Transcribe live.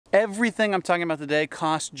Everything I'm talking about today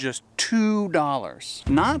costs just $2.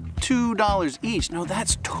 Not $2 each. No,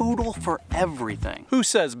 that's total for everything. Who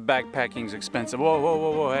says backpacking's expensive? Whoa, whoa,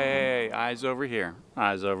 whoa, whoa, hey, eyes over here.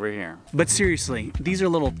 Eyes over here. But seriously, these are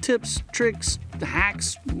little tips, tricks,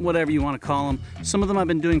 hacks, whatever you want to call them. Some of them I've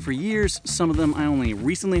been doing for years, some of them I only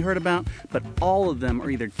recently heard about, but all of them are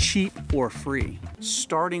either cheap or free.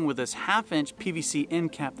 Starting with this 1/2-inch PVC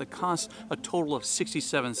end cap that costs a total of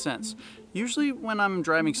 67 cents. Usually when I'm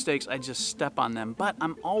driving steaks, I just step on them, but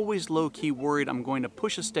I'm always low-key worried I'm going to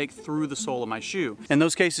push a steak through the sole of my shoe. In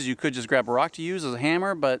those cases, you could just grab a rock to use as a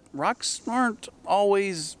hammer, but rocks aren't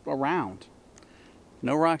always around.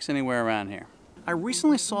 No rocks anywhere around here. I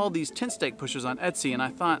recently saw these tent stake pushers on Etsy and I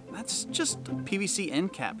thought, that's just a PVC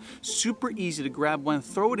end cap. Super easy to grab one,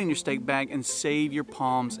 throw it in your steak bag and save your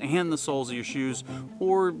palms and the soles of your shoes,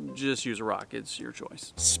 or just use a rock, it's your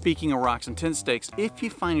choice. Speaking of rocks and tent stakes, if you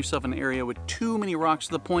find yourself in an area with too many rocks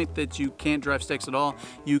to the point that you can't drive stakes at all,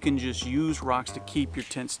 you can just use rocks to keep your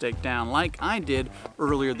tent stake down like I did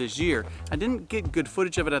earlier this year. I didn't get good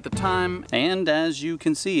footage of it at the time, and as you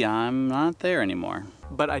can see, I'm not there anymore.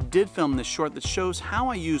 But I did film this short that shows how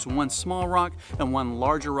I use one small rock and one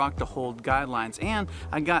larger rock to hold guidelines, and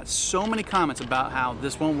I got so many comments about how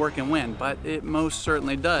this won't work and when, but it most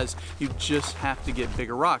certainly does. You just have to get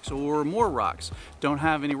bigger rocks or more rocks. Don't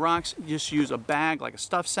have any rocks, just use a bag like a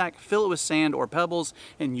stuff sack, fill it with sand or pebbles,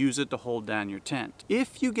 and use it to hold down your tent.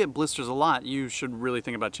 If you get blisters a lot, you should really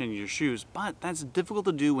think about changing your shoes, but that's difficult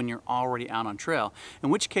to do when you're already out on trail. In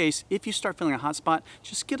which case, if you start feeling a hot spot,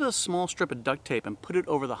 just get a small strip of duct tape and put it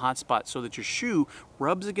over the hot spot so that your shoe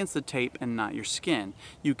rubs against the tape and not your skin.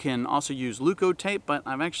 You can also use Luco tape, but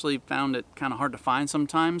I've actually found it kind of hard to find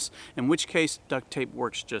sometimes, in which case duct tape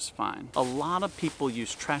works just fine. A lot of people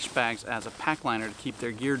use trash bags as a pack liner to keep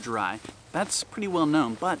their gear dry. That's pretty well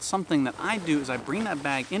known, but something that I do is I bring that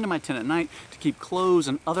bag into my tent at night to keep clothes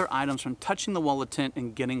and other items from touching the wall of the tent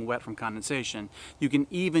and getting wet from condensation. You can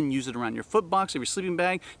even use it around your foot box of your sleeping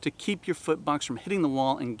bag to keep your foot box from hitting the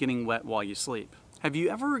wall and getting wet while you sleep. Have you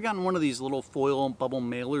ever gotten one of these little foil bubble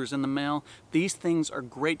mailers in the mail? These things are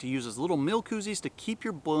great to use as little meal koozies to keep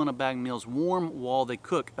your boil-in-a-bag meals warm while they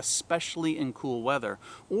cook, especially in cool weather.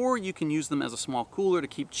 Or you can use them as a small cooler to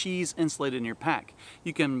keep cheese insulated in your pack.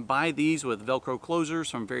 You can buy these with Velcro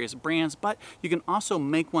closers from various brands, but you can also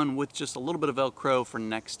make one with just a little bit of Velcro for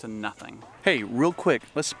next to nothing. Hey, real quick,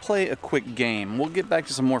 let's play a quick game. We'll get back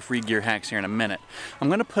to some more free gear hacks here in a minute. I'm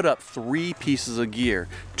gonna put up 3 pieces of gear.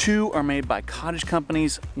 2 are made by cottage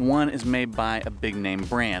companies, 1 is made by a big name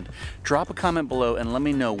brand. Drop a comment below and let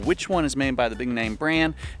me know which one is made by the big name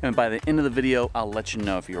brand, and by the end of the video I'll let you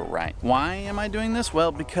know if you're right. Why am I doing this?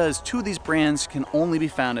 Well, because 2 of these brands can only be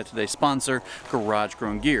found at today's sponsor, Garage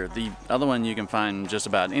Grown Gear. The other one you can find just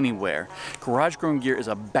about anywhere. Garage Grown Gear is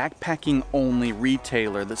a backpacking only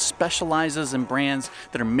retailer that specializes in brands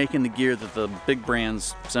that are making the gear that the big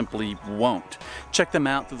brands simply won't. Check them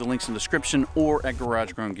out through the links in the description or at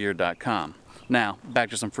garagegrowngear.com. Now, back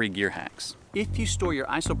to some free gear hacks. If you store your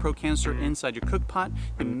isopro canister inside your cook pot,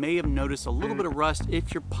 you may have noticed a little bit of rust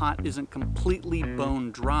if your pot isn't completely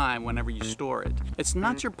bone dry whenever you store it. It's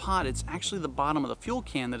not your pot, it's actually the bottom of the fuel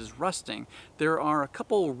can that is rusting. There are a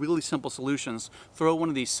couple really simple solutions. Throw one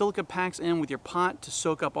of these silica packs in with your pot to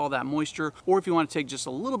soak up all that moisture, or if you want to take just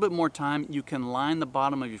a little bit more time, you can line the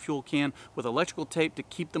bottom of your fuel can with electrical tape to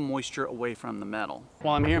keep the moisture away from the metal.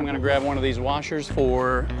 While I'm here, I'm going to grab one of these washers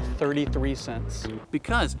for 33 cents.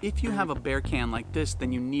 Because if you have a bare can like this,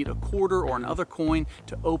 then you need a quarter or another coin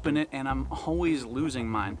to open it, and I'm always losing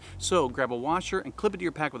mine. So grab a washer and clip it to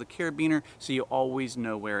your pack with a carabiner so you always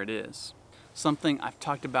know where it is. Something I've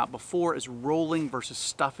talked about before is rolling versus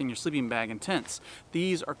stuffing your sleeping bag and tents.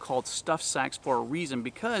 These are called stuff sacks for a reason,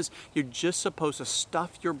 because you're just supposed to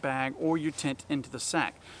stuff your bag or your tent into the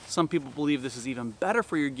sack. Some people believe this is even better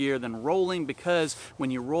for your gear than rolling, because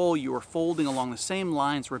when you roll, you are folding along the same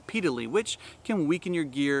lines repeatedly, which can weaken your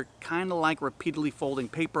gear, kind of like repeatedly folding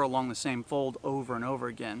paper along the same fold over and over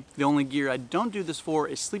again. The only gear I don't do this for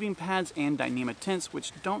is sleeping pads and Dyneema tents,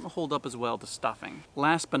 which don't hold up as well to stuffing.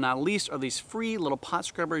 Last but not least are these free little pot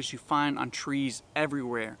scrubbers you find on trees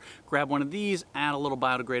everywhere. Grab one of these, add a little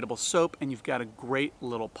biodegradable soap, and you've got a great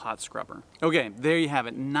little pot scrubber. Okay, there you have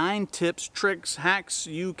it. 9 tips, tricks, hacks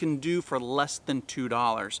you can do for less than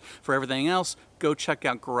 $2. For everything else, go check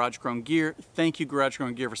out Garage Grown Gear. Thank you, Garage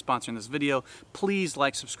Grown Gear, for sponsoring this video. Please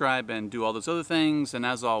like, subscribe, and do all those other things. And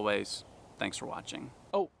as always, thanks for watching.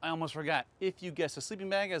 Oh, I almost forgot. If you guessed a sleeping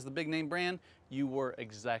bag as the big name brand, you were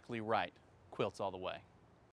exactly right. Quilts all the way.